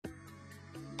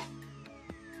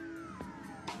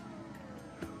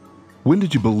When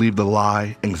did you believe the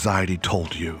lie anxiety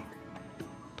told you?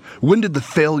 When did the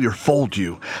failure fold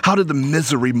you? How did the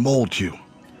misery mold you?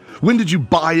 When did you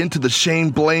buy into the shame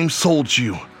blame sold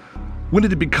you? When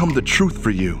did it become the truth for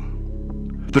you?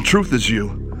 The truth is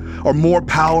you are more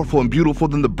powerful and beautiful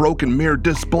than the broken mirror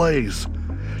displays.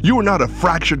 You were not a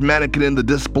fractured mannequin in the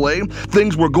display.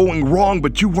 Things were going wrong,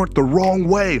 but you weren't the wrong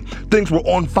way. Things were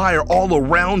on fire all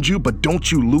around you, but don't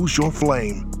you lose your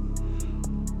flame.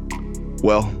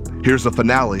 Well, here's the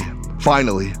finale.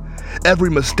 Finally, every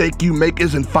mistake you make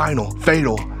isn't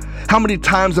fatal. How many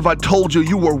times have I told you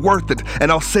you were worth it?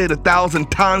 And I'll say it 1,000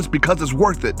 times because it's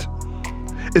worth it.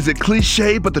 Is it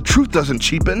cliche, but the truth doesn't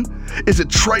cheapen? Is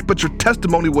it trite, but your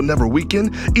testimony will never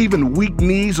weaken? Even weak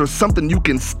knees are something you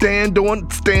can stand on,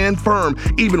 stand firm,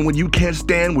 even when you can't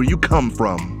stand where you come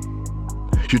from.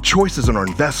 Your choices are an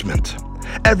investment.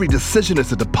 Every decision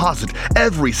is a deposit.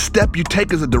 Every step you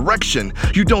take is a direction.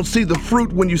 You don't see the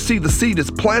fruit when you see the seed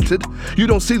is planted. You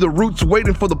don't see the roots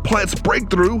waiting for the plant's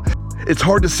breakthrough. It's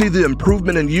hard to see the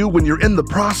improvement in you when you're in the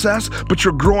process, but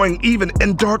you're growing even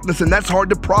in darkness, and that's hard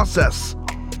to process.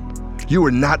 You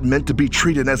are not meant to be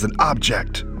treated as an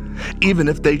object. Even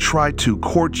if they try to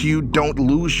court you, don't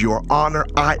lose your honor.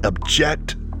 I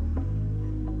object.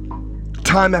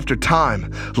 Time after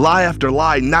time, lie after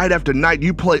lie, night after night,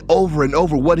 you play over and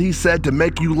over what he said to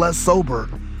make you less sober.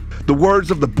 The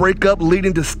words of the breakup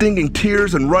leading to stinging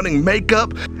tears and running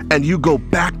makeup, and you go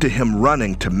back to him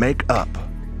running to make up.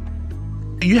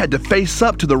 You had to face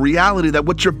up to the reality that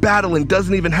what you're battling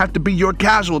doesn't even have to be your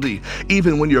casualty,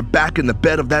 even when you're back in the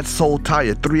bed of that soul tie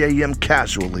at 3 a.m.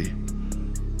 casually.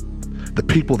 The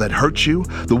people that hurt you,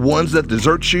 the ones that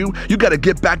desert you, you gotta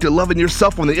get back to loving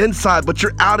yourself on the inside, but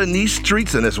you're out in these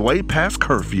streets and it's way past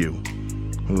curfew.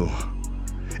 Ooh.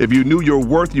 If you knew your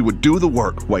worth, you would do the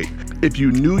work. If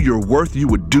you knew your worth, you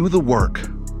would do the work.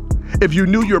 If you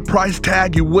knew your price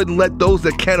tag, you wouldn't let those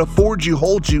that can't afford you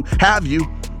hold you, have you.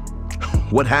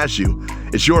 What has you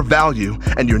is your value,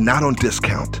 and you're not on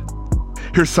discount.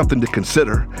 Here's something to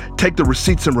consider. Take the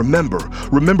receipts and remember.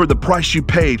 Remember the price you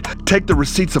paid. Take the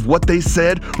receipts of what they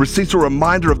said. Receipts are a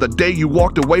reminder of the day you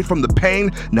walked away from the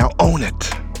pain. Now own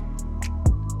it.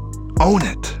 Own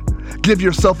it. Give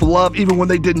yourself love even when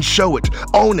they didn't show it.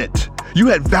 Own it. You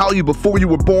had value before you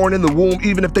were born in the womb,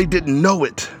 even if they didn't know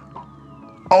it.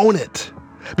 Own it.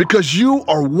 Because you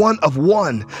are one of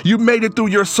one. You made it through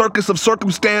your circus of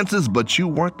circumstances, but you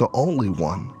weren't the only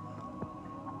one.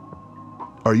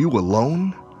 Are you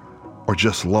alone or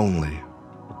just lonely?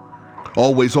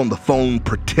 Always on the phone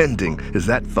pretending. Is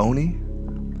that phony?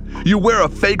 You wear a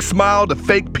fake smile to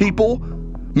fake people.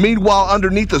 Meanwhile,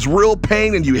 underneath is real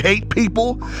pain and you hate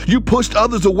people. You pushed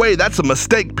others away. That's a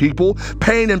mistake, people.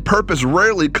 Pain and purpose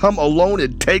rarely come alone.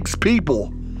 It takes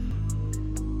people.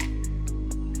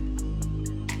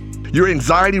 Your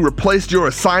anxiety replaced your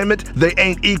assignment. They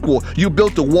ain't equal. You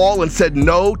built a wall and said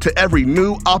no to every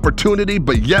new opportunity,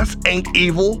 but yes ain't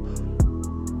evil.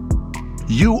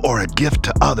 You are a gift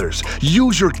to others.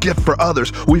 Use your gift for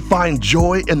others. We find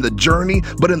joy in the journey,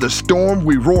 but in the storm,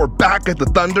 we roar back at the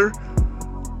thunder.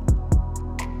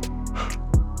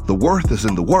 The worth is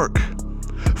in the work.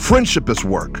 Friendship is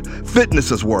work. Fitness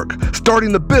is work.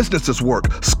 Starting the business is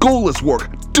work. School is work.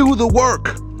 Do the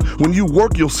work. When you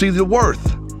work, you'll see the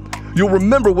worth. You'll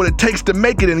remember what it takes to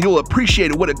make it, and you'll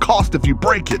appreciate what it costs if you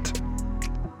break it.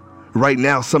 Right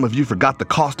now, some of you forgot the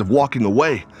cost of walking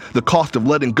away, the cost of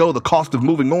letting go, the cost of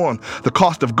moving on, the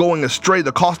cost of going astray,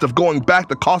 the cost of going back,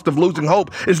 the cost of losing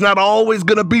hope. It's not always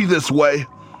gonna be this way.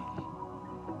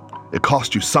 It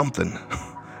cost you something.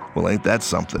 Well, ain't that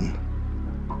something?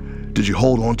 Did you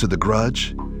hold on to the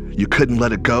grudge? You couldn't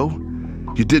let it go?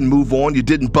 You didn't move on, you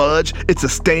didn't budge. It's a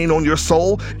stain on your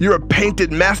soul. You're a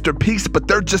painted masterpiece, but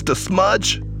they're just a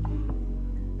smudge.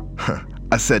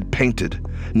 I said painted.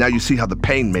 Now you see how the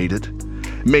pain made it.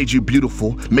 Made you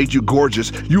beautiful, made you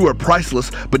gorgeous. You are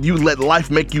priceless, but you let life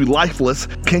make you lifeless.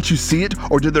 Can't you see it?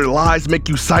 Or did their lies make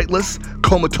you sightless?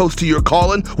 Comatose to your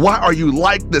calling? Why are you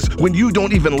like this when you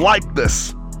don't even like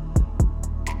this?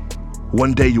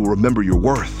 One day you'll remember your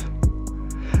worth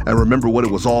and remember what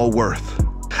it was all worth.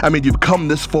 I mean, you've come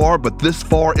this far, but this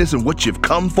far isn't what you've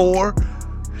come for.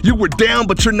 You were down,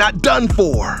 but you're not done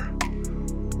for.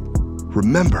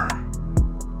 Remember,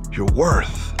 you're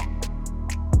worth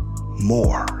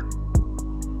more.